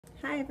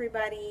Hi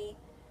everybody.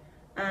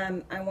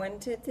 I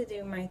wanted to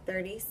do my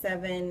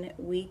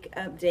 37-week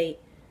update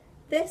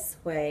this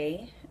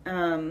way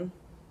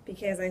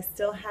because I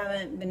still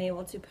haven't been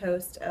able to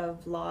post a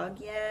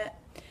vlog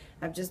yet.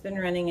 I've just been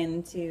running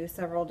into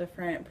several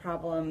different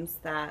problems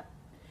that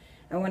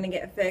I want to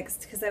get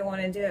fixed because I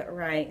want to do it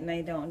right, and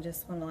I don't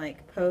just want to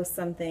like post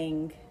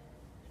something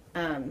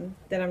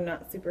that I'm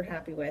not super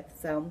happy with.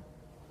 So,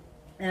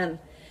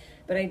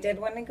 but I did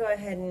want to go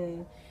ahead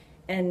and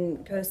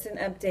post an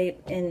update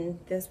in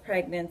this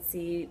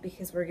pregnancy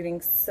because we're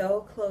getting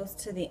so close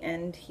to the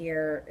end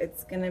here.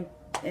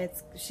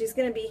 She's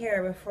gonna be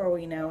here before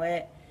we know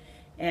it,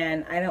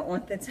 and I don't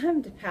want the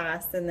time to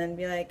pass and then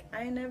be like,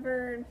 I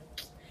never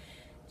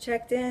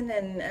checked in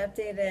and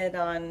updated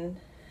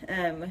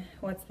on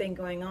what's been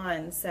going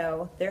on.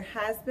 So there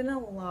has been a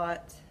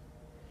lot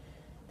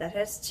that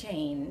has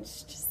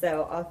changed,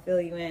 so I'll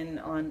fill you in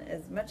on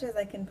as much as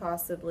I can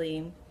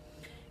possibly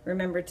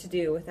remember to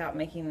do without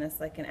making this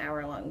like an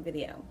hour-long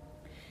video.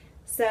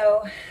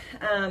 So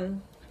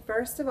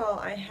first of all,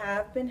 I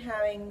have been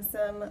having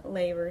some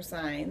labor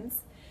signs.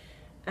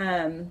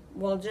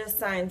 Well, just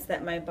signs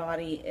that my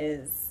body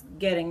is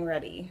getting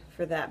ready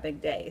for that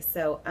big day.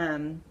 So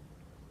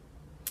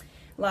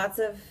lots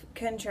of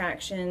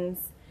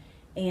contractions,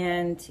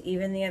 and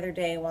even the other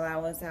day while I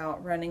was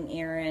out running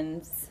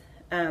errands,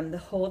 the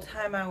whole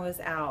time I was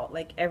out,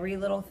 like every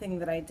little thing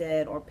that I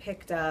did or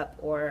picked up,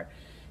 or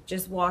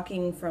just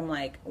walking from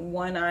like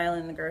one aisle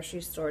in the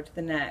grocery store to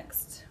the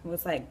next,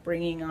 was like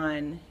bringing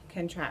on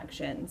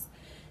contractions.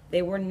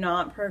 They were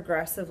not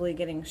progressively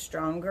getting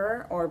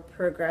stronger or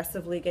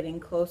progressively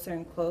getting closer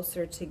and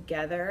closer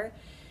together,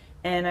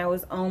 and I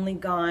was only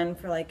gone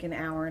for like an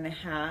hour and a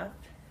half,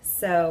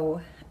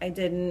 so I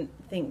didn't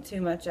think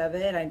too much of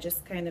it. I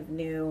just kind of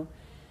knew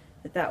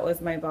that that was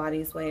my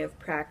body's way of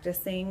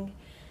practicing.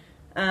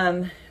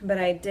 But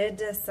I did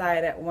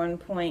decide at one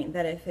point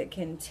that if it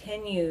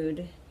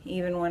continued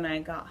even when I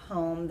got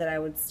home, that I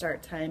would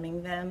start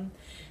timing them.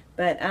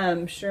 But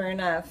sure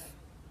enough,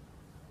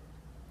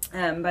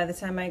 by the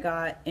time I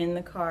got in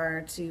the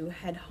car to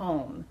head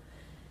home,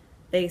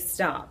 they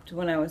stopped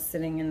when I was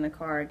sitting in the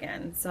car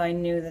again. So I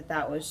knew that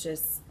that was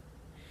just,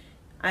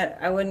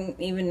 I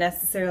wouldn't even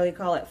necessarily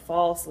call it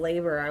false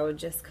labor. I would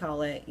just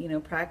call it, you know,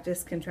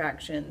 practice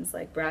contractions,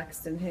 like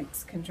Braxton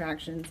Hicks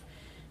contractions,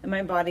 and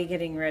my body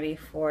getting ready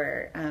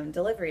for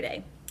delivery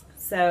day.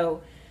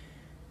 So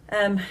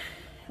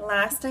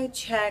last I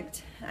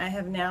checked, I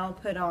have now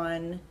put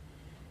on,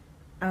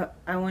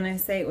 I want to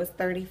say it was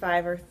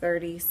 35 or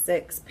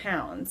 36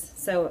 pounds.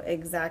 So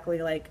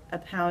exactly like a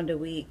pound a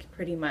week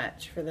pretty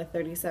much for the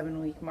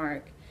 37-week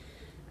mark.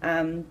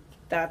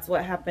 That's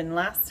what happened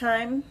last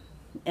time,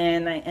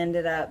 and I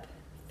ended up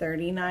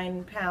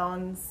 39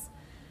 pounds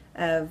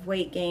of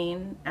weight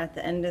gain at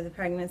the end of the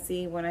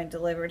pregnancy when I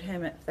delivered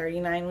him at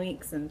 39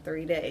 weeks and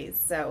 3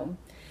 days. So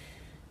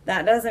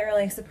that doesn't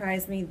really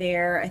surprise me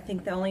there. I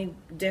think the only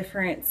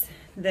difference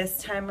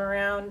this time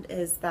around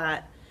is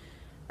that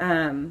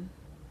the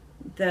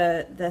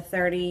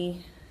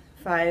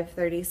 35,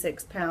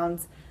 36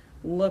 pounds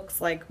looks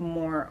like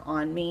more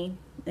on me.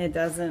 It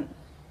doesn't,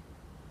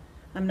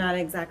 I'm not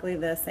exactly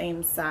the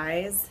same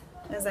size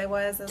as I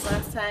was as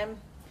last time.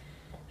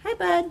 Hi,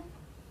 bud.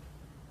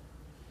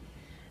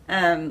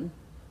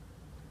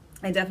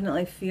 I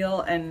definitely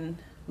feel and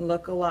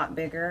look a lot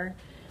bigger,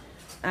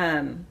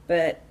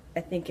 but I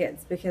think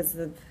it's because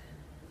of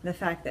the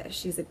fact that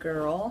she's a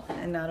girl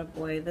and not a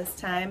boy this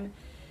time,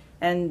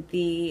 and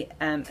the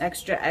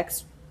extra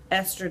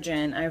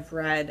estrogen, I've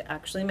read,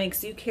 actually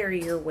makes you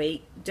carry your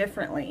weight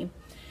differently.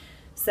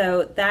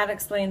 So that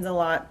explains a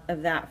lot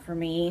of that for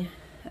me.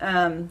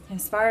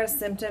 As far as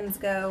symptoms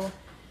go,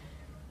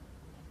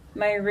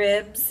 my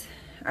ribs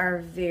are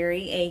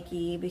very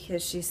achy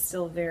because she's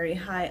still very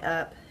high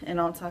up, and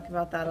I'll talk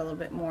about that a little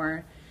bit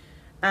more.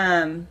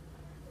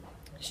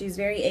 She's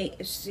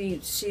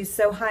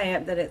so high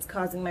up that it's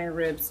causing my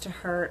ribs to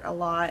hurt a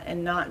lot,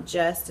 and not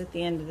just at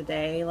the end of the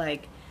day,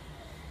 like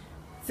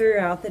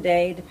throughout the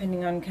day,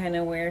 depending on kind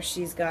of where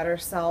she's got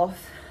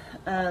herself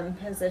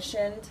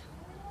positioned.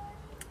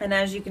 And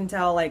as you can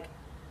tell, like,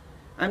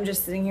 I'm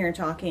just sitting here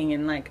talking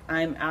and like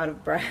I'm out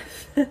of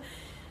breath.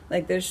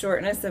 Like the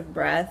shortness of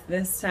breath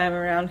this time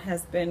around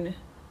has been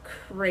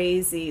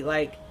crazy.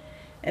 Like,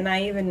 and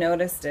I even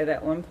noticed it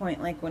at one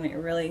point, like when it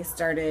really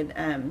started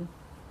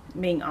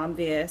being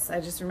obvious. I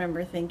just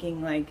remember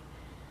thinking, like,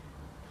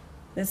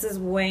 this is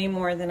way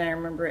more than I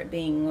remember it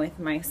being with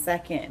my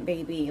second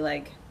baby.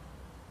 Like,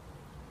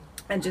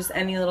 and just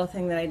any little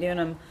thing that I do, and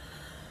I'm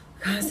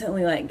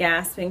constantly like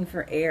gasping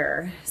for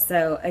air.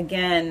 So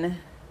again,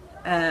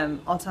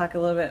 I'll talk a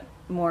little bit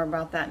more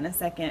about that in a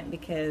second,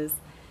 because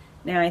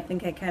now I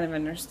think I kind of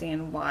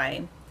understand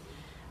why.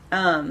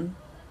 I'm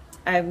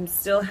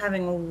still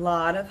having a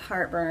lot of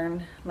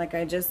heartburn. Like,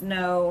 I just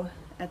know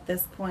at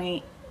this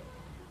point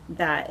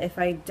that if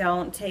I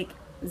don't take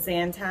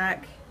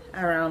Zantac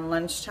around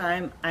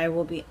lunchtime, I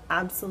will be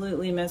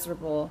absolutely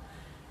miserable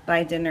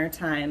by dinner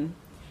time.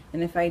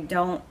 And if I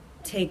don't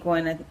take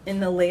one in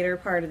the later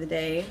part of the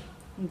day,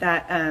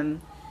 that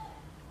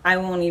I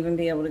won't even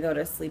be able to go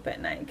to sleep at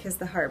night because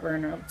the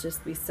heartburn will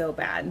just be so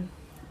bad.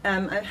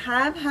 I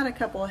have had a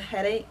couple of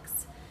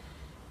headaches,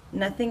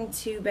 nothing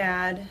too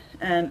bad,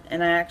 and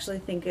I actually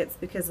think it's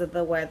because of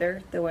the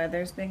weather. The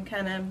weather's been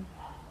kind of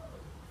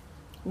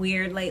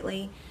weird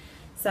lately,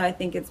 so I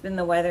think it's been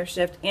the weather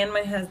shift. And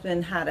my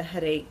husband had a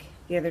headache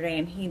the other day,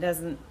 and he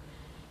doesn't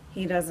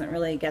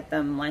really get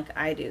them like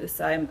I do,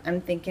 so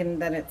I'm thinking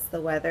that it's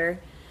the weather.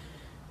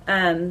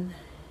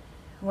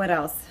 What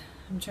else?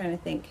 I'm trying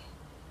to think.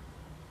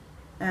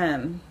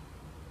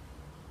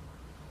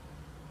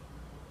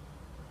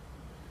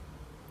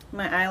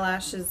 My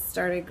eyelashes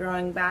started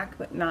growing back,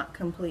 but not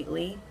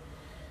completely.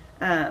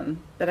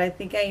 But I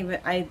think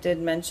I did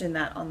mention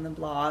that on the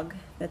blog,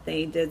 that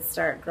they did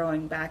start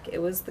growing back. It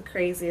was the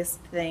craziest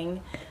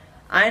thing.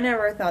 I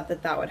never thought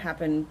that that would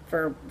happen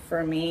for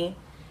me.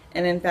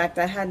 And in fact,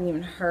 I hadn't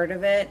even heard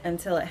of it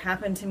until it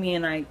happened to me,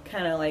 and I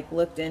kind of like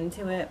looked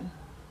into it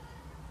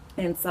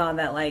and saw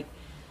that like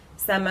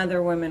some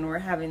other women were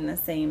having the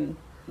same,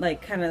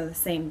 like kind of the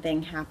same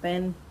thing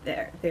happen.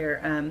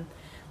 They're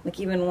like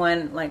even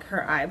one, like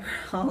her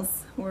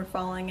eyebrows were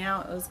falling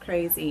out. It was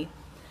crazy.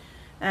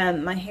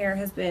 My hair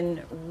has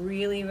been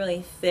really,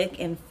 really thick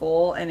and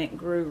full, and it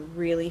grew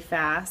really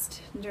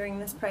fast during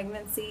this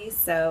pregnancy.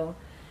 So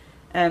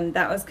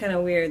that was kind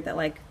of weird that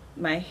like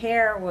my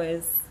hair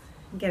was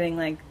getting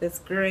like this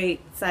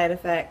great side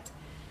effect,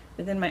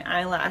 but then my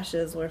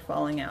eyelashes were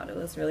falling out. It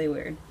was really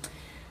weird.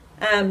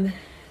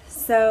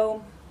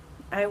 So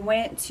I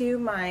went to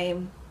my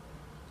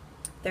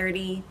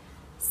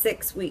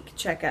 36-week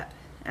checkup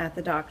at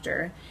the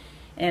doctor,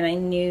 and I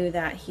knew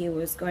that he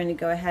was going to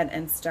go ahead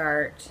and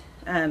start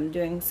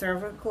doing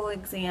cervical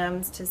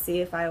exams to see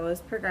if I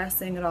was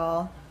progressing at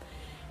all,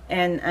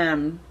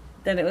 and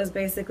that it was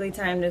basically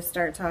time to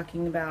start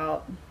talking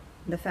about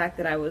the fact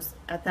that I was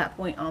at that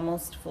point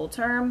almost full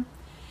term,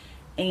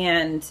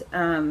 and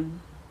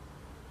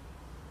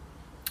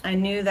I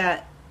knew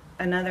that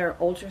another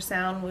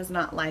ultrasound was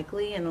not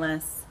likely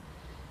unless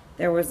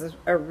there was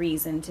a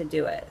reason to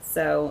do it.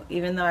 So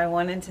even though I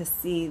wanted to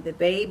see the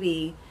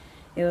baby,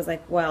 it was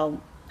like,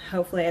 well,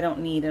 hopefully I don't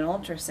need an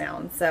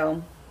ultrasound.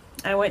 So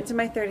I went to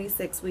my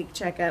 36-week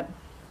checkup.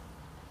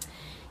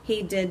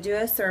 He did do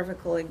a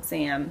cervical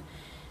exam,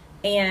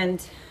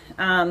 and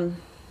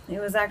it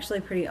was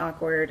actually pretty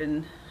awkward,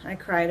 and I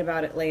cried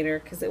about it later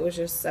because it was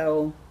just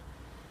so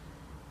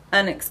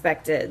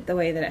unexpected the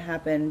way that it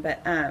happened.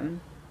 But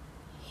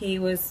he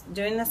was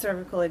doing the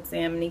cervical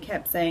exam, and he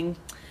kept saying,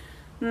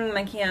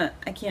 I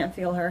can't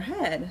feel her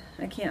head.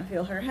 I can't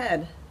feel her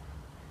head.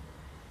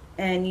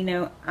 And you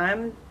know,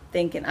 I'm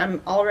thinking,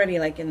 I'm already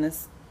like in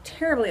this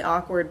terribly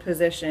awkward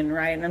position,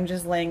 right? And I'm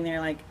just laying there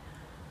like,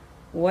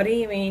 what do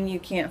you mean you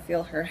can't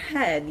feel her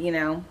head, you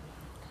know?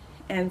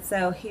 And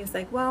so he's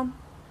like, well,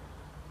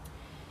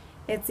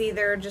 it's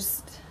either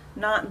just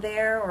not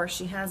there or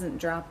she hasn't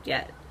dropped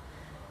yet.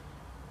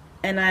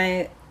 And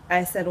I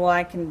said, well,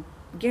 I can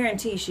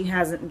guarantee she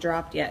hasn't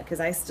dropped yet because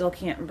I still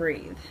can't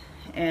breathe,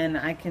 and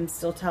I can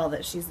still tell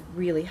that she's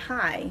really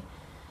high.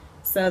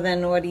 So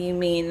then what do you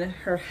mean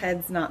her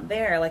head's not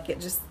there? Like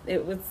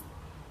it was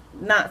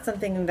not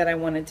something that I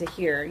wanted to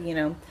hear, you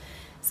know.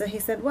 So he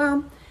said,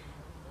 well,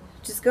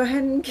 just go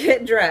ahead and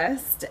get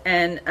dressed,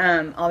 and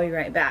I'll be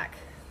right back.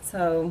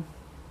 So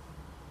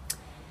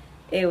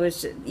it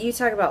was just, you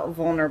talk about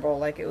vulnerable,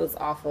 like it was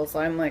awful. So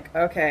I'm like,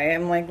 okay,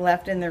 I'm like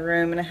left in the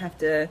room, and I have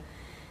to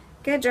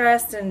get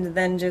dressed and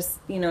then just,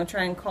 you know,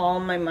 try and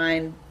calm my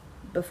mind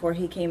before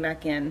he came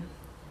back in.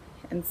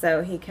 And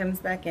so he comes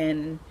back in,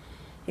 and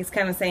he's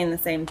kind of saying the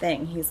same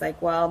thing. He's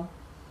like, well,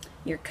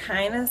 you're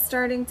kind of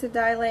starting to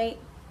dilate,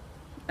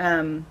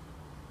 like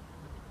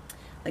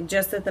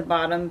just at the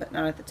bottom but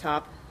not at the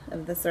top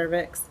of the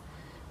cervix,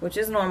 which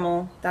is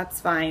normal.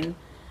 That's fine.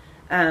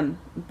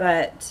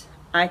 But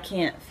I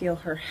can't feel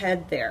her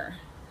head there.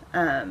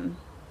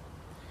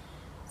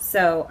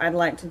 So I'd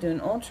like to do an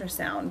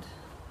ultrasound.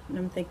 And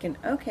I'm thinking,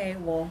 okay,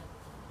 well,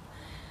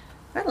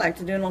 I'd like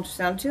to do an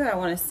ultrasound too. I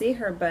want to see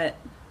her, but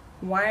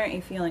why aren't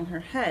you feeling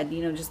her head?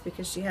 You know, just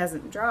because she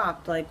hasn't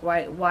dropped, like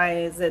why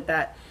is it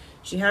that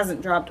she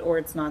hasn't dropped or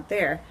it's not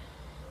there?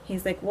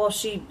 He's like, well,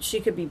 she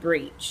could be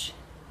breech.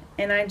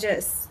 And I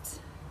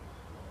just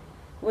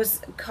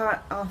was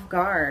caught off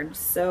guard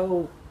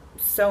so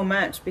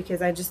much,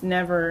 because I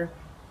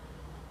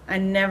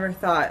never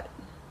thought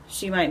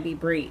she might be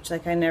breech.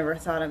 Like I never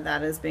thought of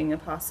that as being a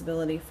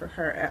possibility for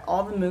her.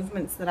 All the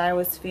movements that I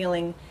was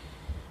feeling,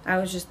 I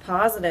was just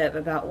positive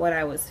about what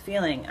I was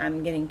feeling.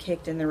 I'm getting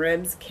kicked in the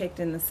ribs, kicked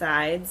in the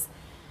sides,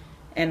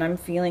 and I'm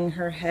feeling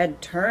her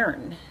head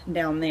turn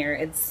down there.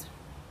 It's,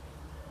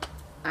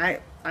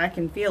 I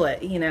can feel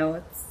it, you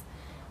know.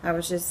 I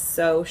was just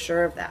so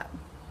sure of that.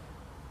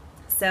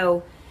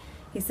 So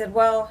he said,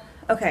 well,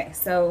 okay,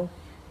 so,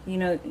 you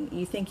know,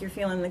 you think you're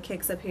feeling the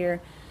kicks up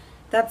here.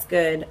 That's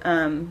good.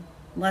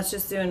 Let's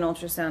just do an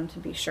ultrasound to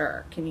be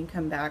sure. Can you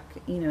come back,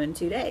 you know, in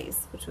 2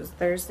 days, which was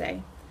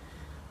Thursday.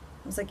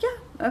 I was like, yeah,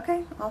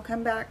 okay, I'll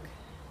come back,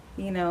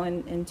 you know,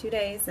 in 2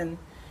 days, and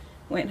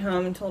went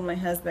home and told my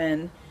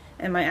husband.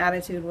 And my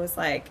attitude was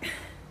like,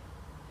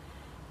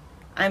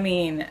 I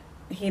mean,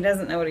 he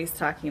doesn't know what he's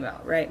talking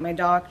about, right? My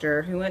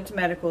doctor, who went to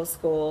medical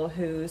school,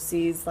 who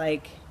sees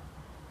like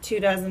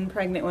 24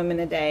 pregnant women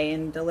a day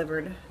and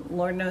delivered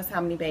Lord knows how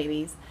many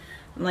babies.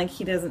 I'm like,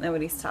 he doesn't know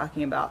what he's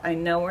talking about. I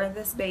know where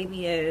this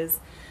baby is.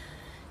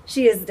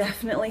 She is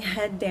definitely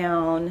head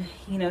down.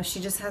 You know, she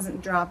just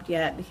hasn't dropped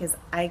yet because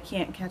I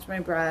can't catch my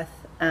breath.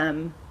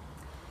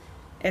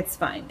 It's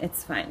fine.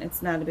 It's fine.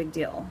 It's not a big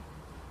deal.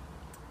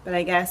 But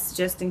I guess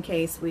just in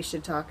case, we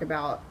should talk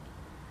about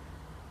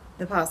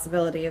the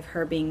possibility of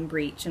her being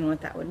breech and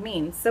what that would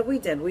mean. So we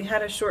did. We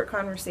had a short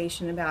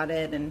conversation about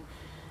it, and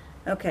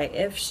okay,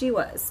 if she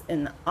was,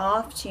 in the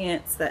off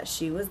chance that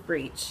she was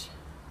breech,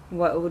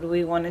 what would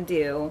we want to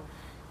do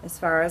as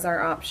far as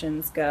our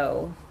options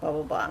go, blah,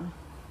 blah, blah.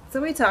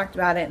 So we talked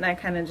about it, and I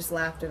kind of just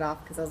laughed it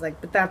off because I was like,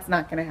 but that's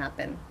not going to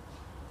happen.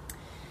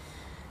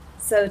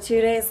 So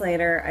 2 days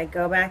later, I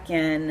go back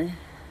in.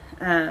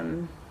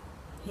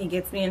 He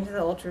gets me into the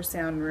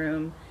ultrasound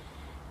room,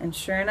 and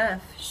sure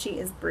enough, she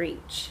is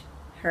breech.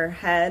 Her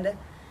head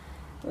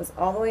was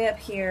all the way up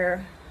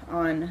here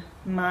on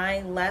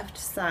my left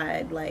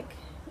side, like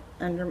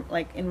under,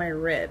 like in my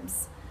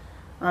ribs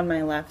on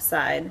my left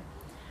side.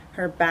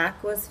 Her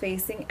back was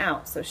facing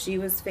out, so she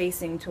was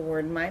facing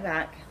toward my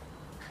back,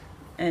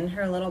 and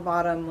her little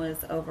bottom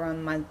was over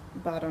on my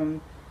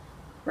bottom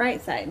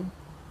right side.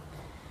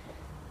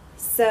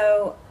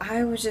 So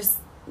I was just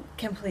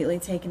completely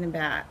taken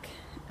aback.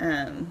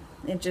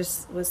 It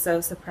just was so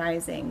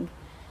surprising.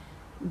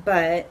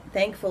 But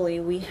thankfully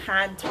we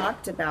had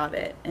talked about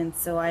it, and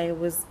so I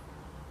was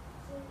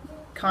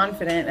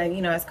confident,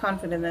 you know, as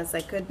confident as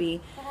I could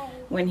be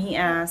when he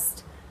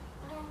asked.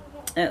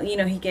 You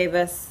know, he gave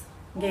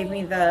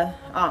me the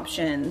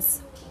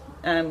options,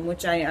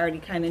 which I already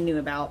kind of knew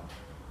about,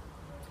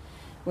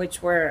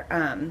 which were,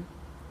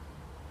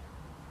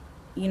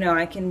 you know,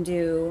 I can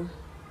do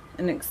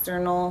an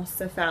external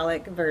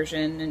cephalic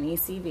version, an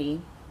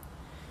ECV,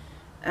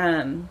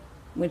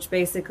 which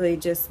basically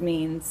just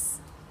means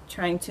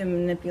trying to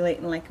manipulate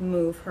and like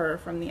move her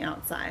from the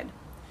outside.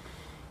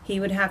 He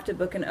would have to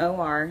book an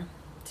OR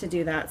to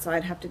do that, so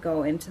I'd have to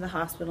go into the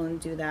hospital and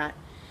do that.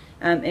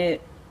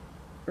 It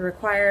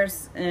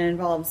requires and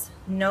involves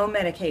no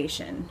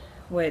medication,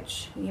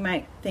 which you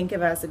might think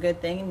of as a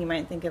good thing and you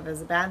might think of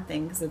as a bad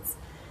thing because it's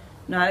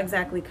not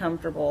exactly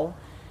comfortable.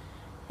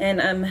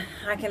 And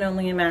I can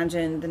only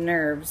imagine the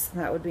nerves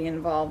that would be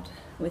involved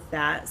with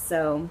that.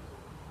 So,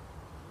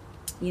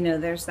 you know,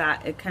 there's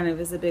that. It kind of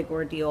is a big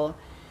ordeal.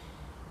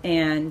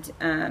 And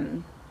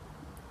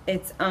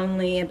it's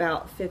only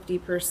about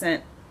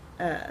 50%,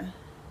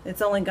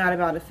 it's only got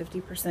about a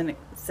 50%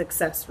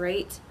 success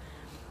rate.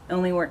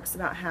 Only works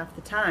about half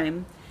the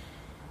time.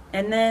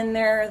 And then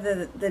there are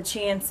the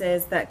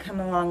chances that come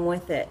along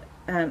with it.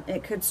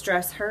 It could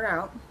stress her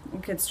out.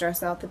 It could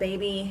stress out the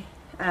baby,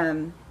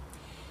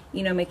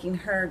 you know, making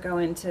her go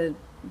into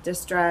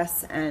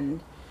distress,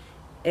 and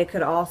it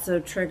could also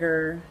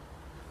trigger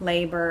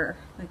labor,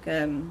 like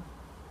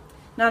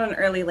not an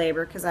early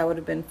labor because I would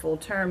have been full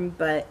term,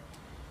 but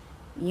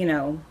you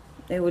know,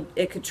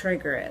 it could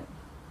trigger it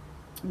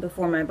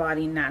before my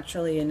body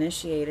naturally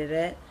initiated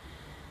it.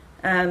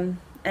 And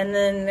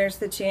then there's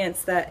the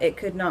chance that it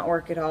could not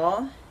work at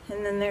all,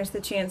 and then there's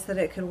the chance that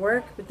it could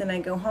work, but then I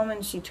go home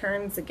and she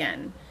turns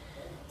again.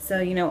 So,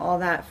 you know, all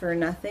that for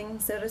nothing,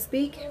 so to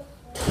speak.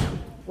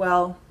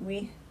 Well,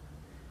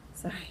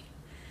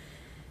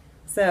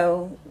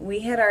 so we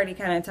had already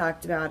kind of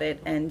talked about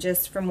it, and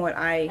just from what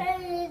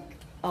I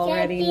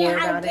already knew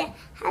about it.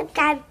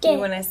 You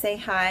want to say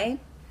hi?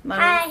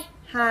 Mommy? Hi.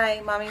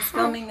 Hi. Mommy's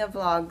filming a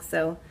vlog,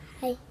 so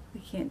hi.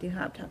 We can't do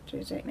hop top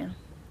tours right now.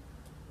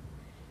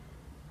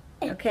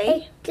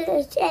 Okay?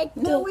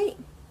 No, wait.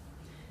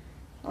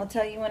 I'll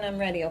tell you when I'm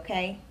ready,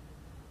 okay?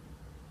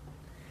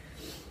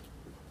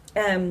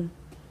 You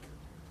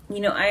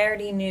know, I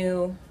already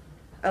knew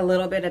a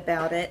little bit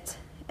about it,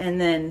 and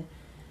then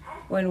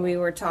when we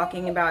were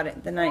talking about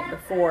it the night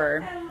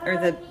before, or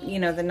the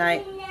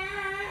night.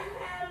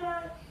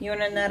 You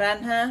want a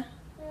naranja?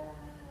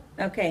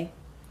 Okay.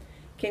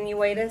 Can you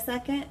wait a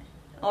second?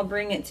 I'll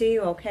bring it to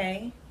you,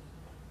 okay?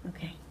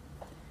 Okay.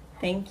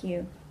 Thank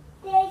you.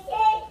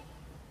 Okay.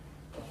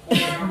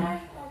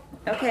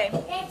 Okay.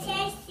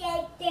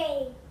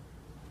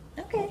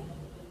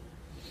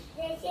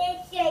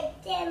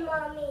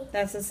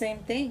 That's the same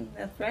thing.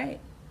 That's right.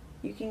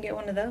 You can get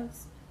one of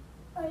those.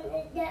 One of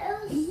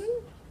those?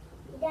 Mm-hmm.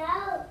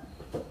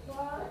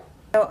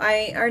 So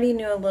I already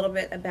knew a little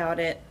bit about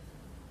it,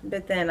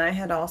 but then I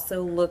had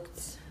also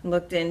looked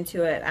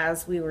into it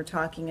as we were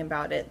talking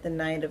about it the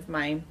night of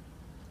my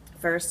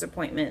first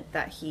appointment,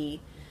 that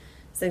he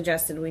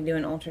suggested we do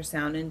an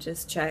ultrasound and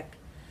just check.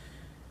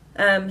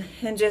 And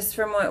just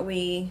from what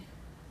we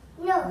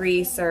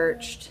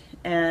researched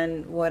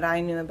and what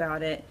I knew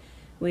about it,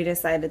 we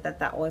decided that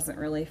that wasn't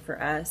really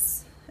for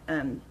us,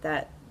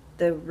 that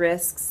the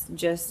risks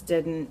just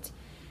didn't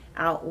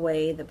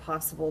outweigh the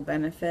possible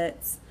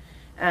benefits.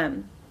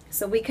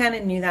 So we kind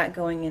of knew that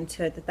going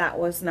into it, that that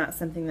was not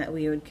something that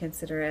we would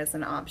consider as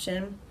an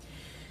option.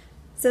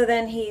 So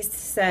then he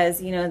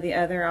says, you know, the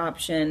other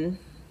option,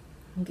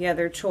 the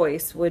other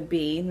choice would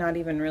be, not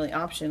even really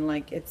option,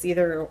 like it's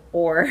either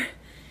or.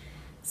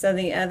 So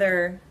the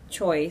other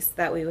choice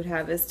that we would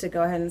have is to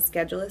go ahead and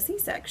schedule a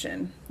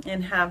C-section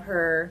and have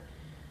her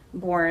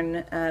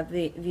born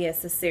via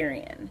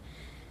cesarean.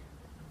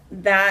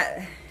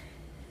 That,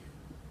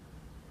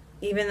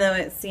 even though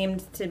it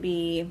seemed to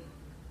be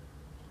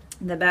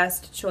the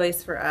best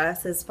choice for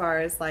us as far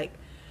as like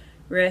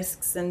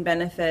risks and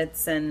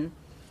benefits and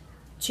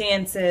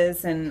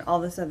chances and all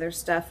this other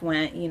stuff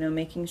went, you know,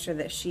 making sure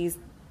that she's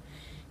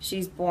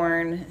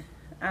born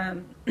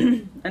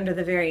under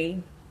the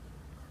very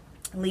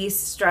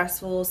least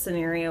stressful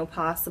scenario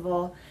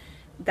possible,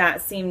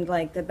 that seemed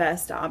like the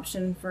best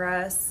option for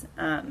us,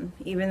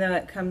 even though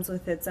it comes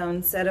with its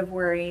own set of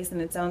worries and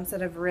its own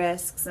set of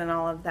risks and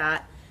all of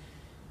that.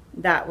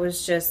 That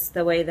was just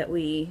the way that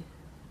we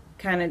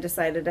kind of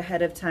decided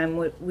ahead of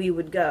time we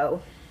would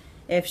go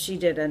if she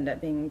did end up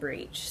being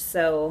breech.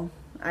 So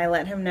I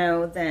let him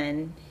know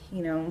then,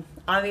 you know,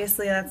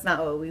 obviously that's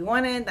not what we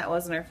wanted. That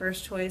wasn't our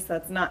first choice.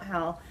 That's not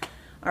how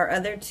our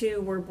other two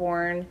were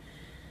born.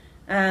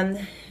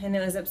 And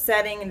it was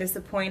upsetting and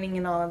disappointing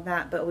and all of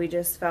that, but we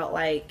just felt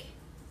like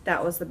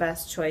that was the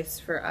best choice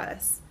for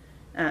us,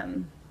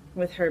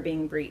 with her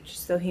being breech.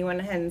 So he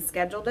went ahead and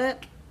scheduled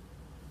it.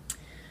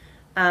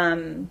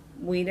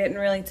 We didn't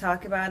really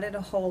talk about it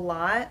a whole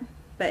lot,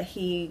 but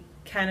he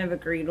kind of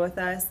agreed with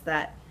us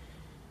that,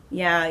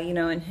 yeah, you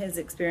know, in his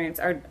experience,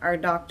 our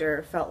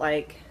doctor felt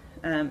like,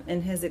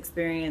 in his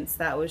experience,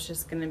 that was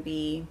just going to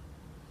be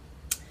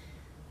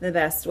the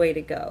best way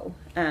to go,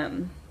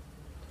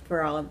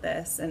 for all of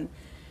this. And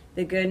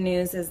the good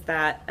news is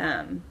that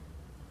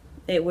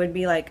it would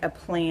be like a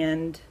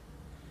planned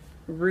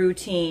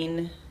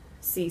routine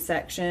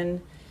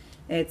C-section.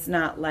 It's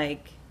not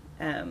like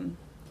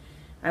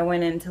I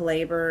went into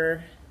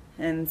labor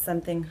and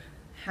something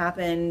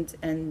happened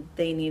and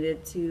they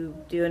needed to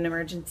do an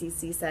emergency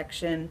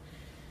C-section.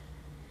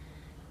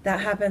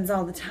 That happens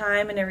all the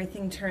time and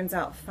everything turns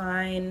out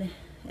fine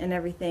and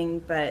everything,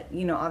 but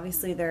you know,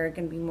 obviously there are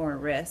going to be more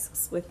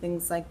risks with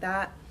things like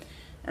that.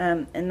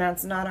 And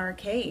that's not our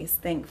case,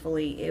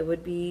 thankfully. It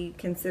would be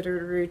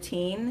considered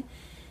routine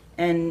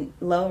and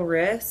low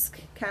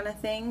risk kind of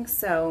thing.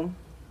 So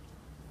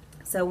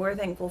we're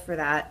thankful for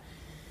that.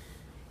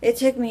 It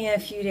took me a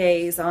few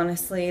days,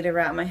 honestly, to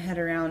wrap my head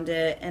around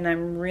it. And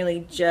I'm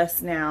really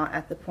just now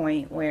at the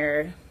point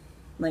where,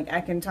 like,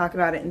 I can talk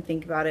about it and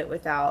think about it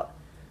without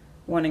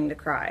wanting to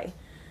cry.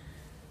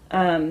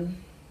 I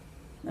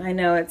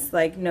know it's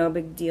like no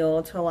big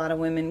deal to a lot of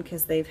women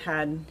because they've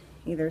had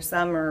either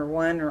some or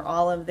one or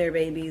all of their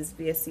babies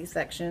via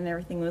C-section and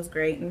everything was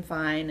great and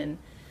fine and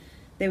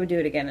they would do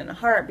it again in a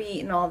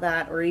heartbeat and all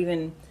that, or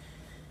even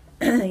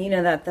you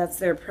know, that's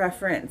their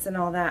preference and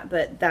all that,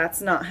 but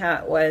that's not how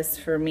it was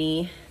for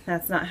me.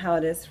 That's not how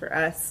it is for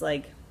us.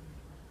 Like,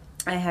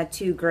 I had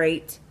two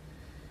great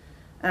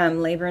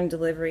labor and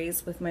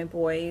deliveries with my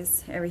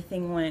boys.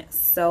 Everything went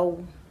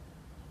so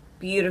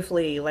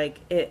beautifully. Like,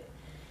 it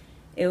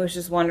was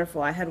just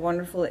wonderful. I had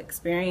wonderful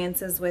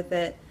experiences with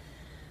it.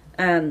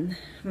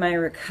 My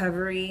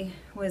recovery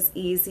was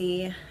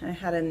easy. I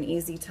had an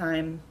easy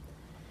time,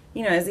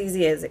 you know, as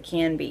easy as it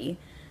can be,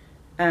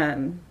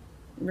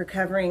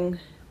 recovering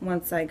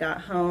once I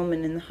got home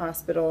and in the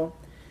hospital.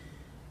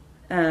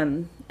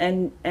 And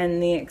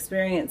the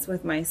experience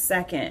with my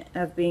second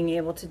of being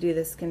able to do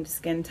the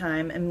skin-to-skin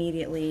time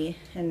immediately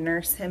and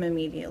nurse him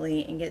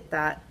immediately and get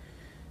that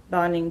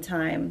bonding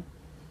time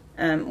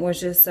was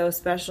just so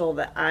special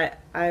that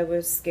I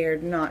was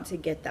scared not to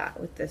get that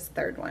with this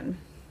third one.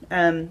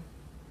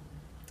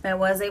 I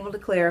was able to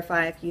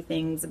clarify a few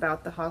things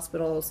about the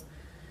hospital's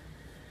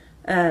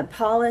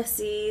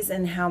policies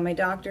and how my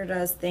doctor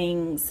does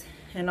things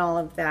and all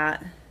of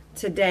that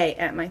today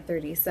at my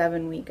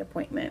 37-week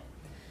appointment.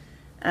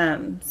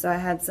 So I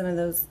had some of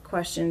those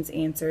questions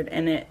answered,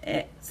 and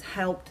it's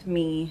helped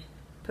me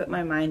put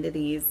my mind at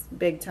ease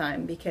big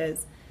time,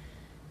 because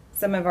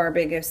some of our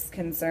biggest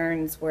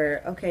concerns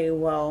were, okay,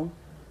 well,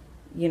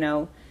 you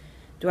know,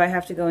 do I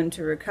have to go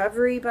into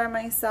recovery by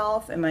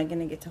myself? Am I going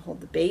to get to hold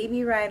the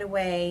baby right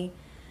away?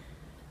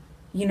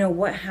 You know,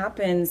 what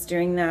happens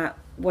during that,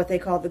 what they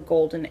call the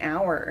golden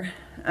hour?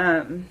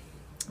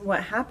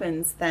 What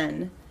happens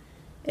then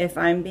if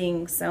I'm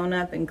being sewn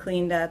up and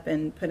cleaned up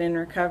and put in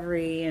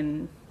recovery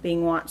and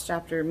being watched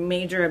after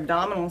major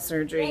abdominal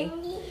surgery?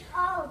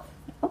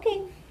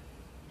 Okay.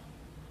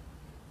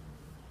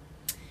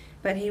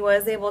 But he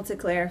was able to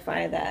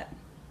clarify that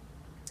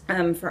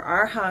for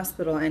our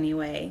hospital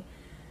anyway,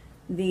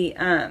 the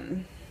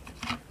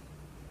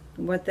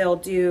what they'll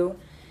do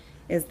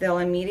is they'll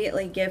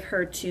immediately give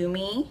her to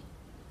me,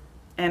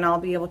 and I'll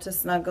be able to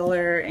snuggle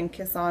her and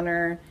kiss on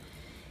her.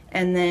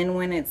 And then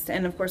when it's,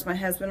 and of course my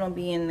husband will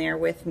be in there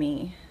with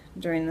me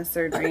during the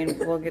surgery, and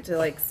we'll get to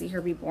like see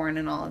her be born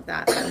and all of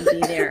that and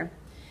be there.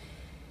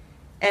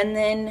 And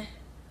then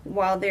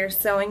while they're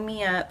sewing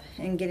me up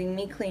and getting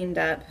me cleaned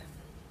up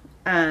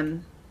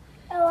and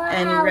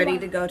ready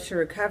to go to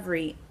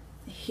recovery,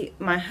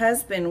 my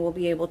husband will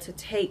be able to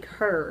take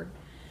her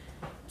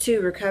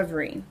to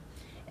recovery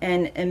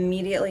and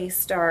immediately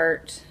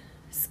start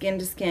skin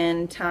to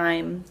skin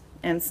time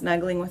and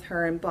snuggling with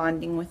her and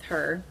bonding with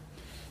her.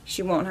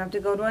 She won't have to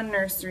go to a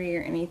nursery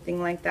or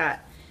anything like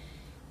that.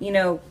 You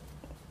know,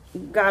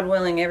 God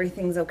willing,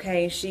 everything's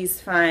okay, she's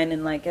fine,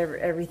 and like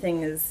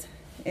everything is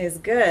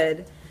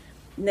good.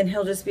 And then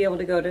he'll just be able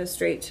to go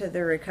straight to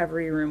the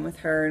recovery room with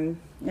her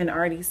and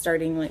already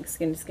starting like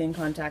skin to skin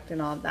contact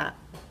and all of that.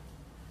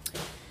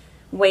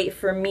 Wait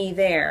for me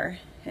there,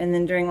 and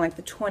then during like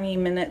the 20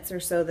 minutes or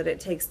so that it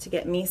takes to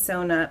get me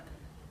sewn up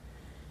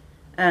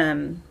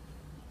and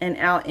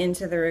out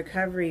into the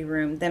recovery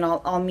room, then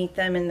I'll meet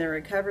them in the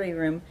recovery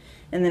room,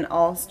 and then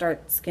I'll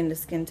start skin to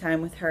skin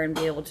time with her and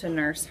be able to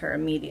nurse her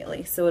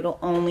immediately. So it'll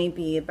only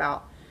be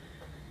about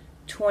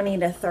 20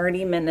 to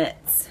 30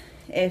 minutes,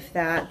 if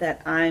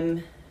that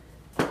I'm,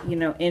 you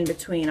know, in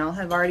between. I'll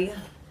have already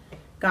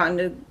gotten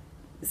to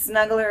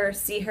snuggle her,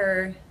 see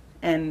her,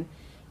 and,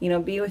 you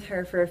know, be with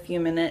her for a few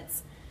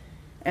minutes,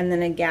 and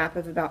then a gap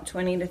of about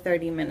 20 to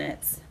 30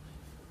 minutes,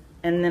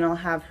 and then I'll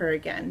have her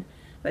again.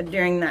 But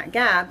during that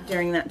gap,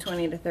 during that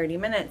 20 to 30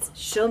 minutes,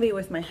 she'll be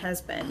with my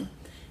husband,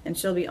 and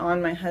she'll be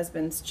on my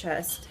husband's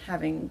chest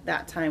having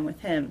that time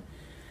with him.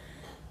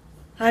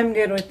 I'm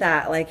good with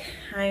that. Like,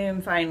 I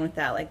am fine with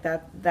that. Like,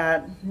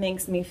 that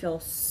makes me feel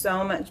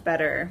so much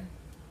better.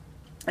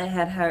 I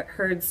had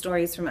heard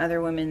stories from other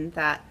women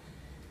that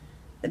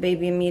the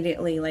baby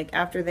immediately, like,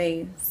 after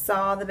they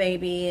saw the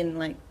baby and,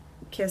 like,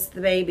 kissed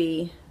the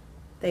baby,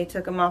 they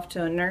took him off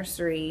to a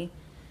nursery,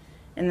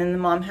 and then the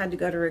mom had to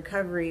go to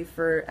recovery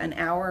for an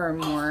hour or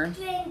more. It's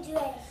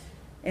dangerous.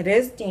 It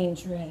is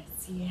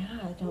dangerous.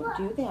 Yeah, don't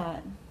do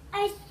that.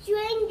 It's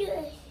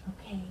dangerous.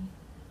 Okay.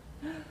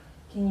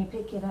 Can you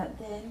pick it up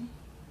then?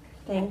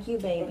 Thank you,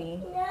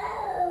 baby.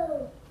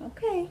 No.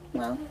 Okay,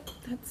 well,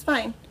 that's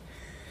fine.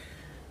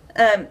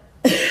 And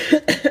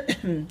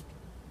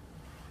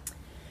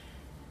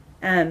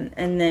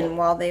then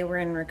while they were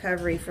in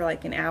recovery for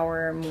like an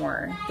hour or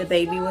more, the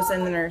baby was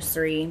in the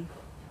nursery,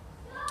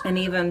 and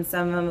even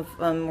some of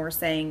them were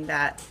saying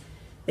that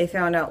they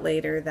found out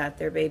later that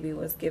their baby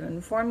was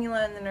given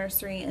formula in the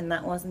nursery, and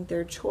that wasn't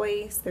their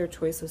choice. Their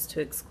choice was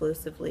to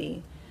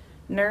exclusively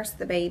nurse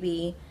the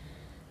baby.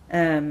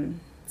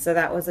 So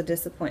that was a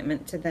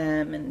disappointment to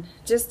them, and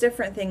just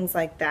different things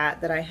like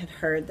that I had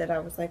heard, that I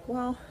was like,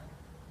 well,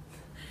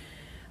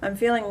 I'm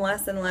feeling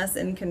less and less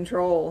in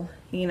control,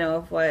 you know,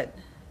 of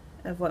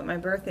what my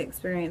birth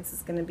experience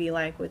is going to be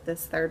like with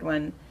this third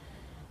one.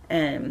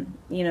 And,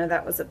 you know,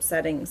 that was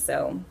upsetting.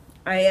 So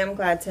I am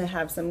glad to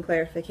have some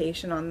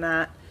clarification on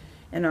that,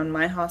 and on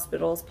my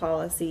hospital's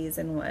policies,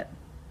 and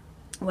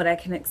what I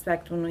can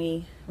expect when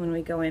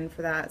we go in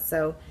for that.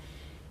 So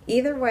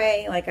either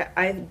way, like,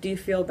 I do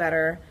feel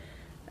better.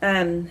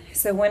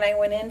 So when I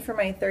went in for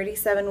my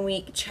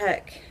 37-week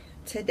check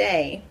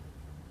today,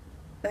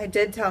 I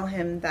did tell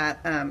him that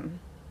I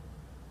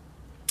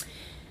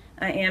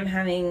am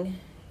having,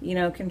 you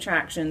know,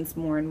 contractions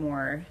more and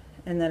more,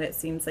 and that it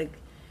seems like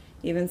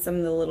even some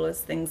of the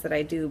littlest things that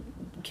I do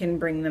can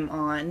bring them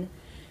on.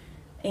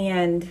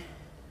 And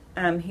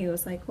he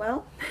was like,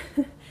 well,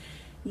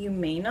 you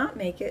may not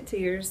make it to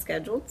your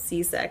scheduled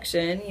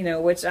C-section, you know,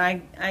 which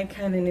I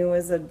kind of knew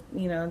was a,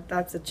 you know,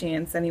 that's a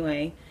chance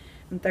anyway.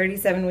 I'm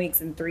 37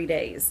 weeks and 3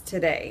 days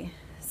today.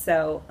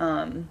 So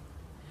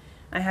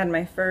I had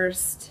my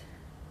first,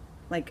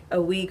 like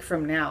a week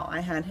from now,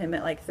 I had him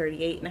at like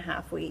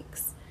 38.5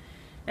 weeks.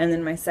 And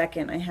then my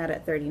second I had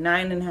at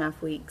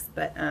 39.5 weeks.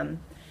 But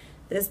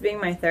this being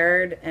my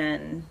third,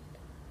 and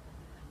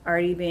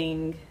already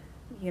being,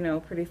 you know,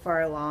 pretty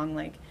far along,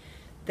 like,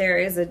 there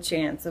is a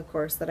chance, of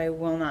course, that I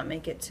will not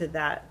make it to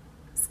that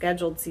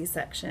scheduled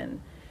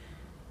C-section.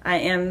 I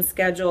am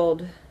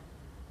scheduled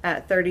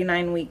at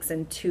 39 weeks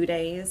and 2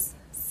 days.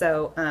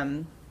 So,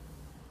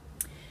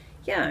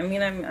 yeah, I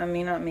mean, I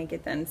may not make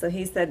it then. So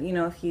he said, you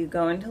know, if you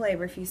go into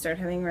labor, if you start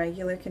having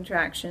regular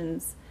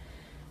contractions,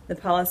 the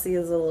policy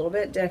is a little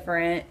bit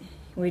different.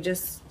 We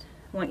just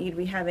want you to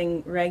be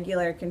having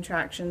regular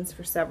contractions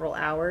for several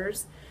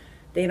hours.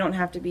 They don't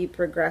have to be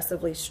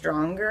progressively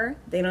stronger.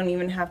 They don't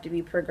even have to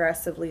be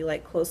progressively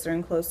like closer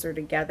and closer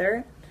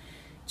together.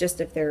 Just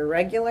if they're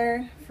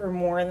regular for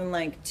more than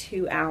like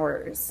 2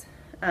 hours,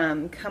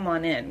 come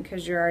on in,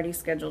 because you're already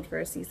scheduled for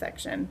a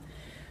C-section.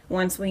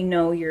 Once we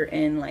know you're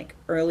in like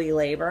early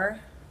labor,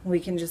 we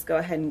can just go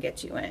ahead and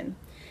get you in.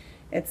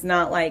 It's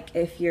not like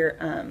if you're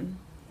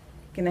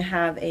going to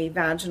have a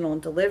vaginal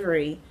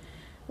delivery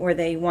where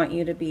they want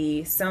you to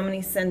be so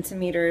many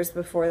centimeters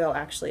before they'll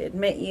actually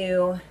admit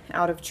you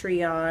out of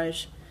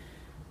triage.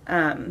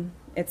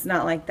 It's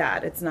not like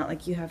that. It's not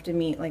like you have to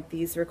meet like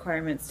these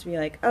requirements to be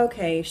like,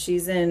 okay,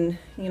 she's in,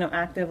 you know,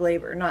 active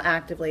labor, not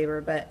active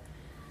labor, but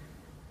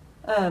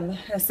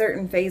a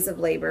certain phase of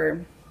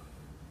labor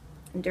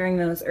during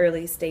those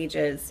early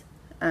stages.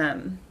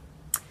 And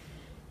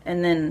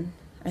then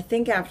I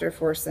think after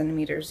 4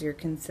 centimeters, you're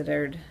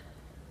considered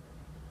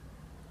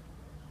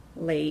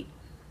late,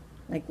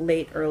 like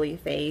late early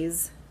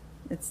phase.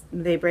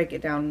 they break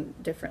it down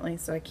differently,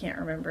 so I can't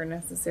remember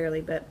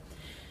necessarily, but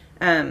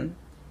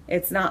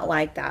it's not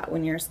like that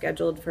when you're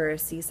scheduled for a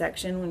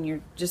C-section. When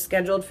you're just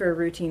scheduled for a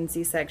routine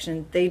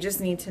C-section, they just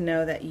need to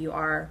know that you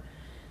are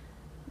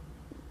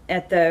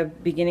at the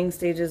beginning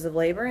stages of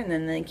labor, and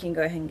then they can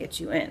go ahead and get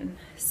you in.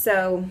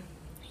 So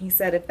he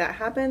said if that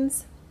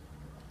happens,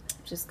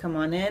 just come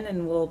on in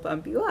and we'll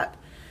bump you up.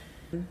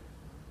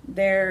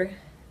 They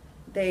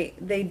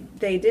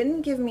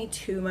didn't give me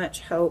too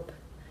much hope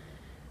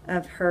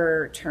of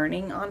her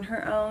turning on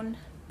her own,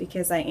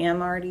 because I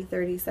am already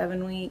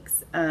 37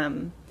 weeks.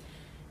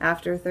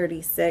 After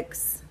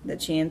 36, the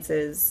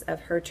chances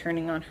of her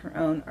turning on her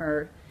own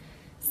are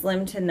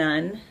slim to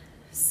none.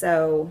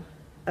 So,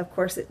 of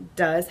course, it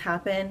does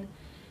happen.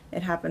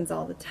 It happens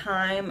all the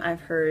time.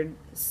 I've heard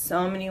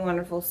so many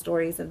wonderful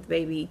stories of the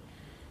baby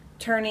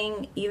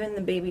turning, even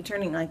the baby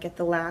turning like at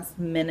the last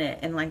minute,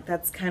 and like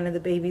that's kind of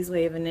the baby's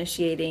way of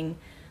initiating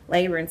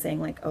labor and saying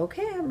like,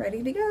 okay, I'm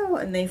ready to go,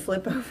 and they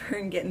flip over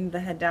and get in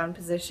the head down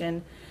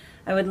position.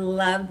 I would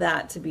love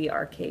that to be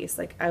our case.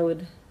 Like I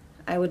would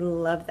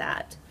love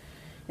that.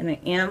 And I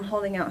am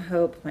holding out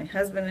hope. My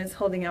husband is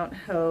holding out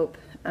hope.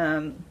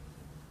 I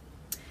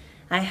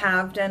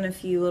have done a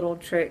few little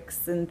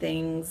tricks and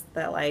things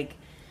that like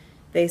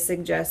they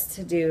suggest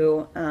to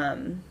do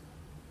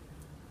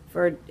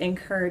for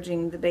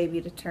encouraging the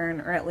baby to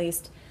turn, or at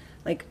least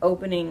like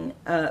opening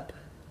up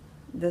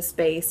the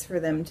space for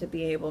them to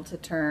be able to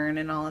turn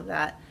and all of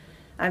that.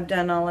 I've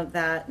done all of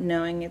that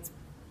knowing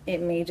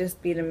it may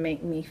just be to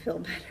make me feel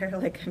better,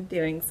 like I'm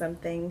doing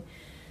something.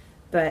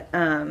 But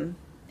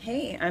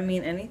hey, I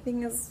mean,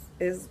 anything is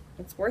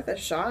it's worth a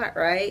shot,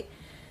 right?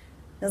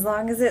 As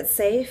long as it's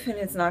safe and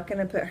it's not going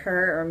to put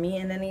her or me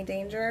in any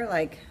danger,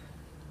 like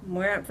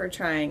we're up for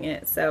trying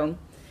it. So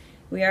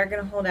we are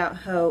going to hold out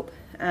hope.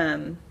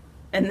 And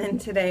then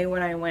today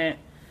when I went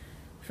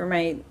for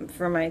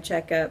my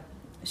checkup,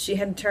 she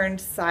had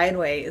turned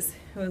sideways.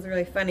 It was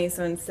really funny.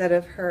 So instead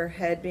of her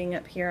head being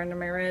up here under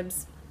my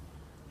ribs,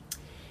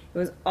 it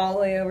was all the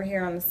way over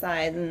here on the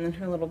side, and then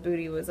her little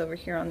booty was over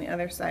here on the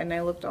other side, and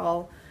I looked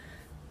all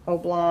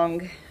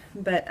oblong.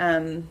 But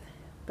by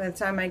the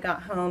time I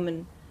got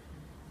home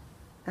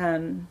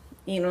and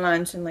eaten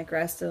lunch and like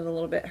rested a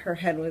little bit, her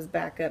head was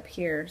back up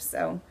here.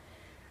 So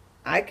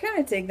I kind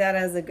of take that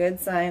as a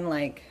good sign,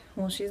 like,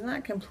 well, she's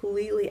not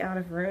completely out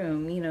of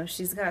room. You know,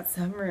 she's got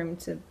some room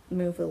to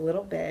move a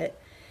little bit.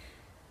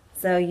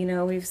 So, you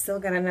know, we've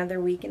still got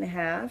another week and a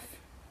half.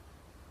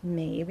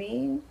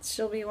 Maybe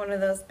she'll be one of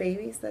those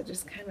babies that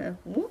just kind of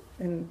whoop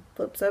and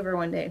flips over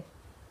one day.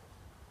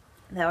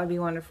 That would be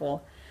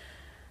wonderful.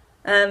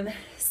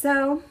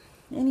 So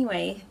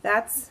anyway,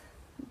 that's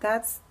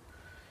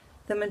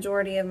the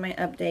majority of my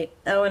update.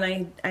 Oh,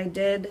 and I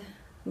did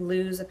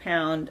lose a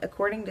pound.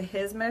 According to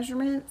his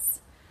measurements,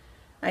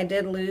 I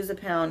did lose a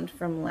pound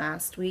from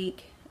last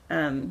week.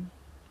 I'm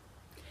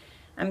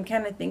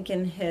kind of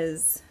thinking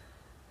his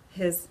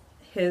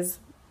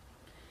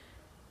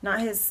not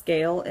his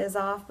scale is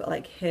off, but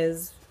like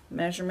his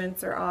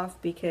measurements are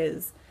off,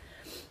 because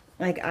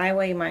like I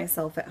weigh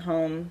myself at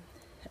home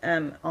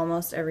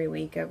almost every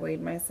week. I've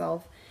weighed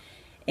myself,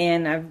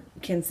 and I've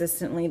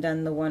consistently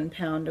done the 1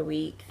 pound a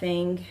week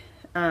thing.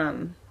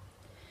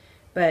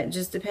 But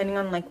just depending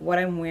on like what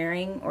I'm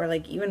wearing, or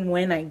like even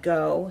when I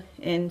go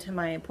into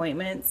my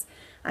appointments,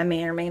 I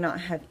may or may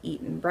not have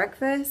eaten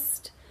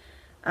breakfast.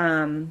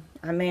 I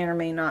may or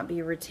may not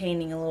be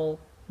retaining a little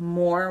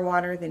more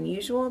water than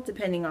usual,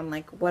 depending on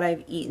like what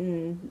I've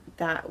eaten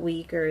that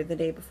week or the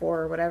day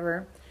before or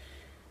whatever.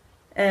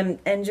 And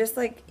just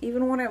like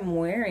even what I'm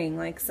wearing,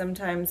 like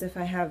sometimes if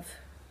I have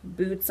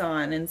boots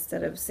on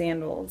instead of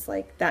sandals,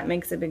 like that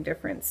makes a big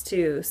difference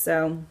too.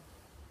 So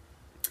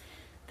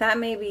that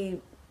may be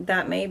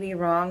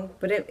wrong,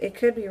 but it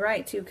could be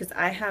right too, because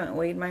I haven't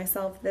weighed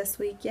myself this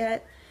week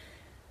yet.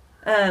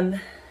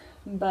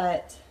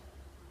 But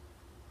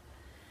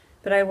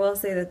I will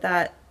say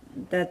that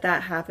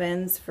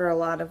happens for a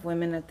lot of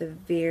women at the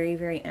very,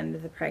 very end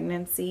of the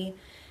pregnancy,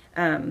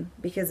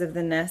 because of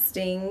the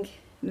nesting,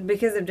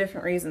 because of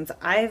different reasons.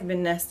 I've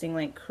been nesting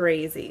like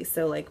crazy,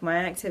 so like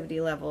my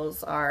activity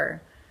levels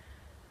are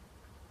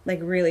like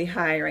really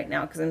high right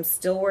now because I'm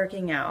still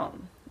working out,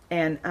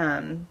 and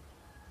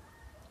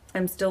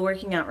I'm still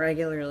working out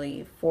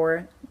regularly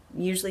for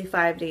usually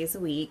 5 days a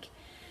week.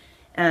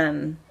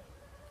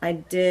 I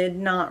did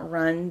not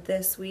run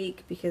this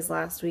week because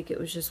last week it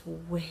was just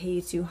way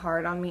too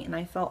hard on me and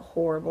I felt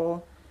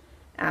horrible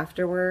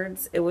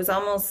afterwards. It was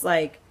almost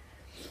like,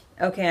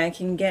 okay, I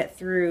can get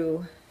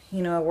through,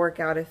 you know, a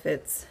workout if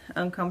it's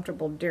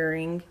uncomfortable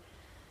during,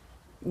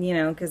 you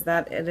know, because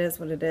that it is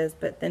what it is.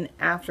 But then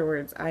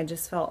afterwards, I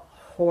just felt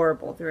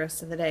horrible the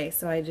rest of the day.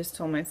 So I just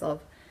told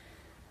myself,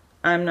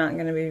 I'm not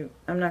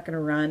gonna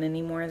run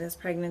anymore this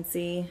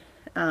pregnancy.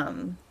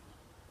 So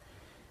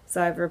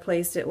I've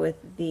replaced it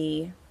with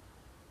the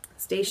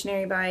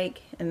stationary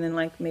bike, and then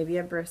like maybe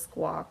a brisk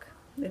walk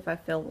if I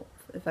feel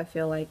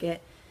like it.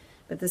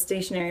 But the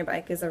stationary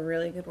bike is a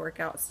really good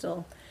workout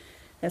still,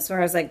 as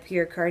far as like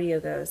pure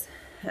cardio goes.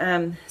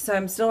 So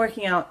I'm still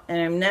working out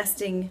and I'm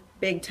nesting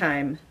big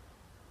time,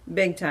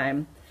 big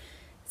time.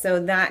 So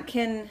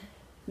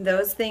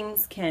those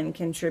things can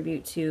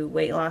contribute to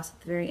weight loss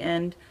at the very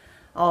end.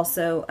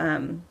 Also,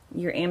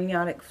 your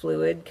amniotic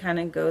fluid kind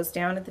of goes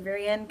down at the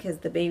very end because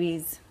the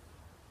baby's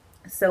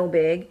so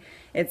big.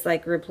 It's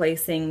like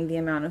replacing the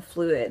amount of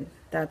fluid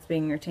that's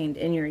being retained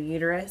in your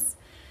uterus.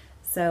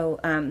 So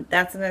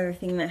that's another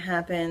thing that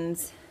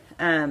happens.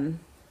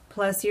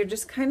 Plus, you're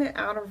just kind of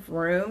out of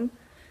room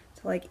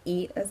to like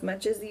eat as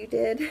much as you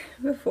did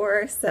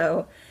before.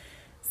 So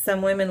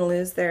some women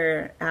lose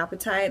their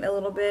appetite a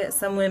little bit.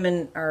 Some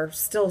women are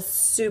still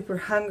super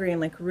hungry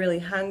and like really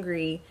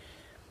hungry,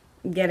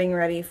 getting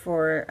ready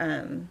for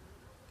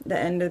the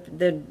end of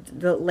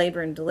the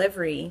labor and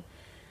delivery,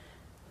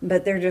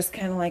 but they're just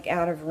kind of like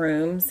out of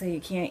room, so you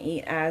can't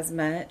eat as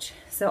much.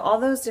 So all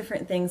those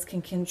different things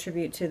can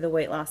contribute to the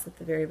weight loss at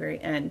the very, very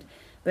end.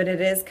 But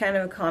it is kind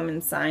of a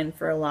common sign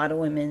for a lot of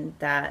women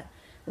that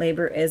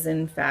labor is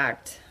in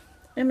fact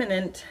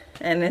imminent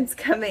and it's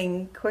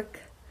coming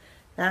quick,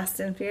 fast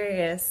and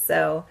furious.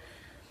 So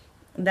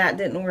that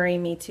didn't worry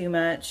me too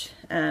much,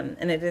 and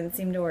it didn't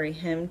seem to worry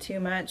him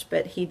too much,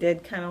 but he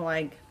did kind of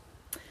like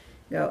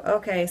go,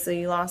 okay, so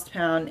you lost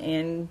pound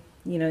and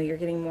you're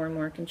getting more and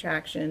more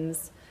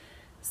contractions,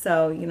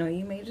 so you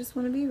may just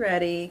want to be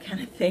ready,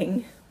 kind of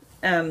thing.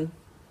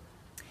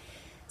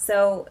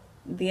 So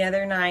the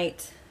other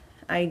night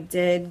I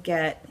did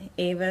get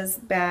Ava's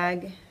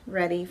bag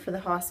ready for the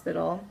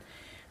hospital.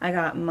 I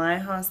got my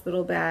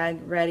hospital bag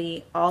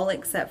ready, all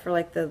except for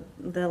like the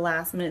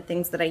last minute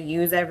things that I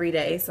use every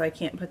day, so I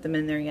can't put them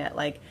in there yet,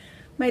 like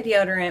my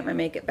deodorant, my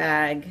makeup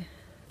bag,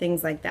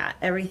 things like that.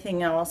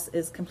 Everything else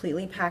is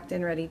completely packed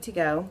and ready to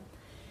go.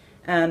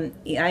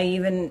 I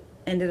even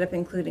ended up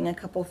including a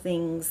couple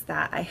things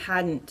that I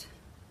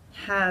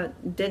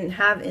didn't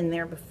have in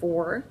there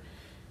before,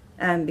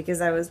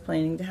 because I was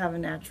planning to have a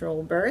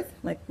natural birth,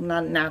 like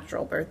not a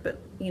natural birth, but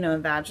a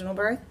vaginal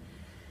birth.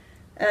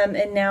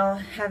 And now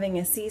having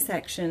a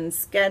C-section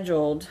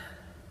scheduled,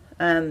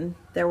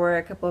 there were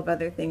a couple of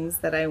other things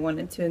that I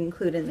wanted to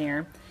include in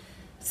there,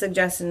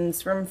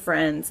 suggestions from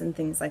friends and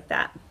things like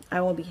that.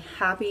 I will be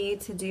happy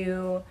to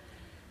do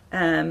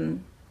a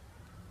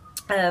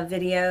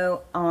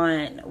video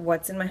on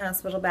what's in my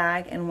hospital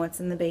bag and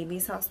what's in the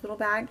baby's hospital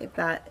bag, if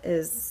that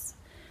is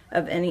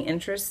of any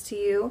interest to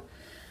you,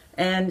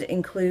 and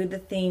include the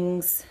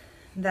things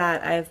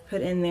that I've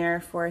put in there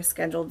for a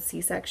scheduled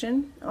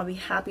C-section. I'll be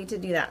happy to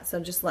do that. So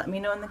just let me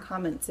know in the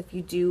comments if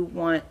you do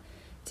want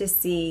to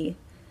see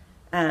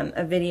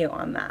a video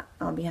on that.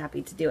 I'll be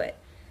happy to do it.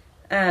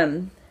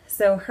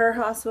 So her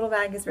hospital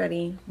bag is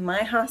ready.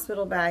 My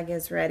hospital bag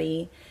is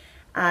ready.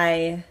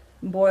 I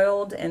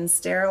boiled and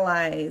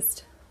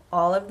sterilized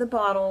all of the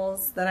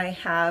bottles that I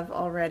have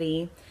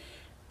already,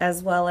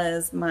 as well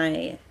as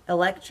my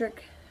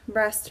electric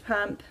breast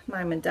pump,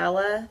 my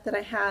Medela that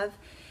I have,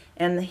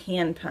 and the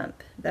hand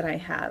pump that I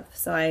have.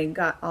 So I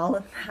got all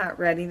of that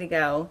ready to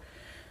go.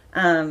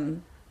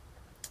 And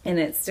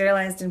it's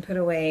sterilized and put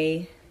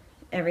away,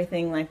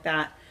 everything like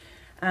that.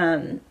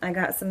 I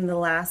got some of the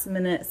last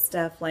minute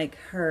stuff like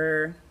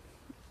her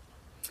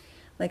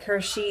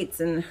sheets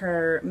and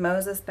her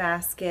Moses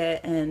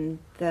basket and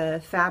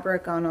the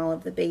fabric on all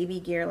of the baby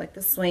gear, like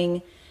the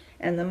swing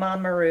and the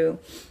Mamaru.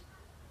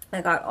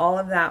 I got all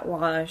of that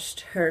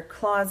washed. Her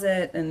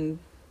closet and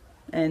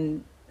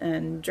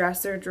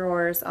dresser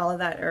drawers, all of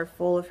that are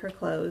full of her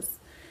clothes.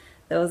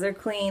 Those are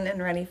clean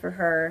and ready for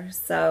her.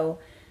 So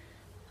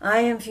I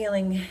am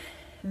feeling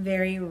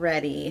very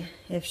ready.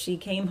 If she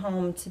came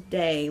home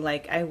today,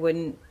 like I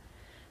wouldn't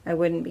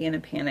be in a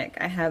panic.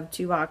 I have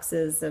 2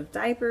 boxes of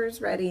diapers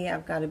ready.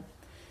 I've got a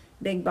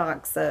big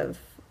box of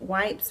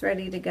wipes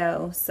ready to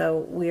go. So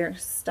we're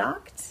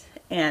stocked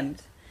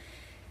and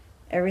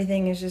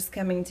everything is just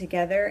coming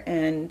together.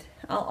 And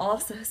I'll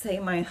also say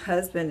my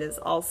husband is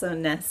also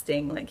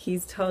nesting. Like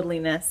he's totally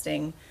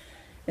nesting.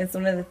 It's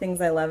one of the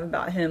things I love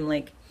about him.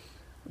 Like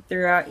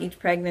throughout each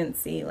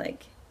pregnancy,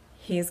 like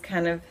he's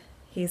had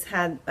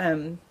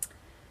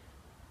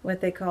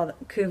what they call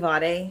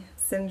Couvade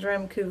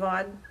syndrome,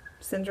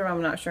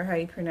 I'm not sure how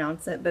you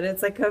pronounce it, but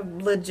it's like a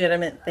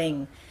legitimate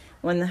thing.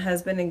 When the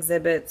husband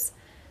exhibits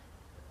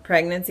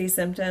pregnancy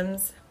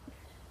symptoms,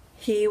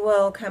 he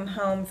will come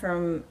home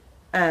from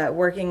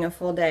working a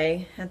full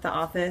day at the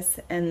office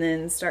and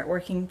then start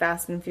working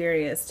fast and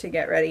furious to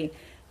get ready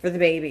for the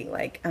baby,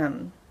 like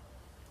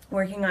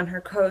working on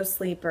her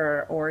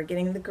co-sleeper or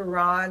getting the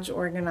garage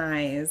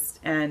organized,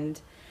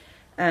 and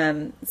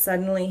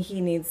suddenly he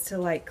needs to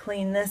like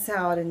clean this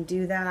out and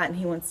do that, and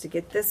he wants to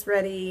get this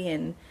ready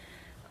and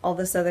all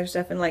this other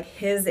stuff, and like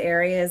his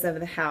areas of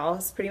the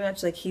house, pretty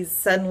much like he's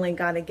suddenly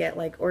got to get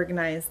like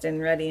organized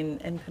and ready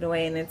and put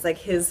away, and it's like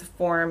his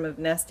form of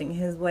nesting,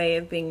 his way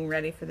of being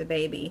ready for the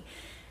baby.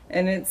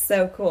 And it's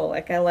so cool.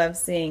 Like I love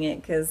seeing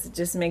it because it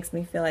just makes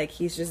me feel like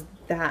he's just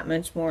that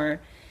much more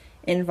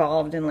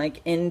involved and like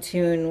in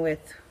tune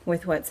with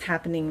what's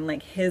happening.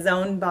 Like his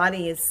own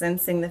body is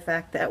sensing the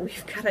fact that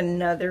we've got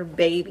another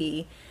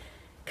baby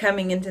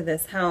coming into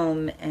this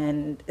home,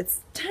 and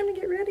it's time to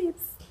get ready.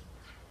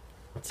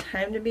 It's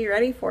time to be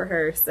ready for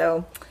her.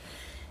 So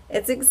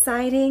it's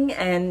exciting,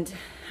 and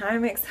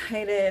I'm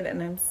excited,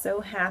 and I'm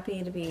so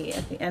happy to be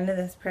at the end of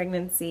this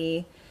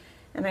pregnancy,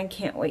 and I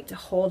can't wait to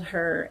hold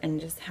her and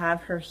just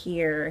have her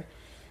here.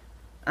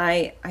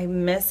 I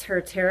miss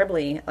her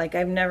terribly. Like,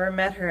 I've never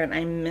met her, and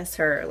I miss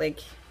her.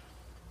 Like,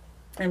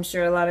 I'm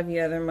sure a lot of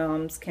you other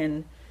moms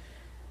can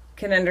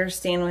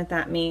understand what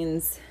that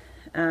means.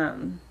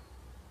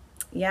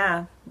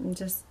 Yeah,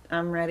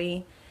 I'm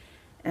ready,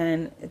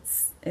 and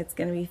it's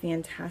gonna be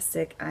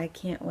fantastic. I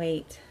can't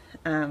wait.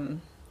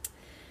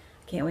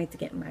 Can't wait to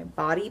get my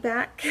body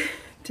back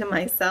to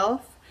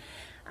myself.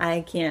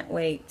 I can't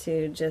wait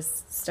to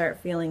just start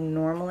feeling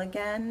normal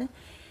again,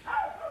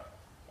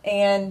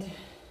 and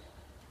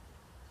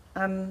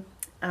I'm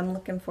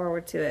looking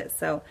forward to it.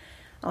 So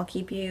I'll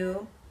keep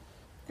you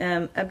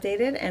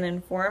updated and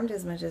informed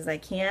as much as I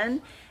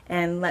can,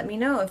 and let me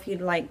know if you'd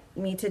like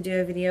me to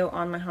do a video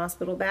on my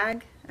hospital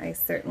bag. I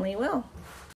certainly will.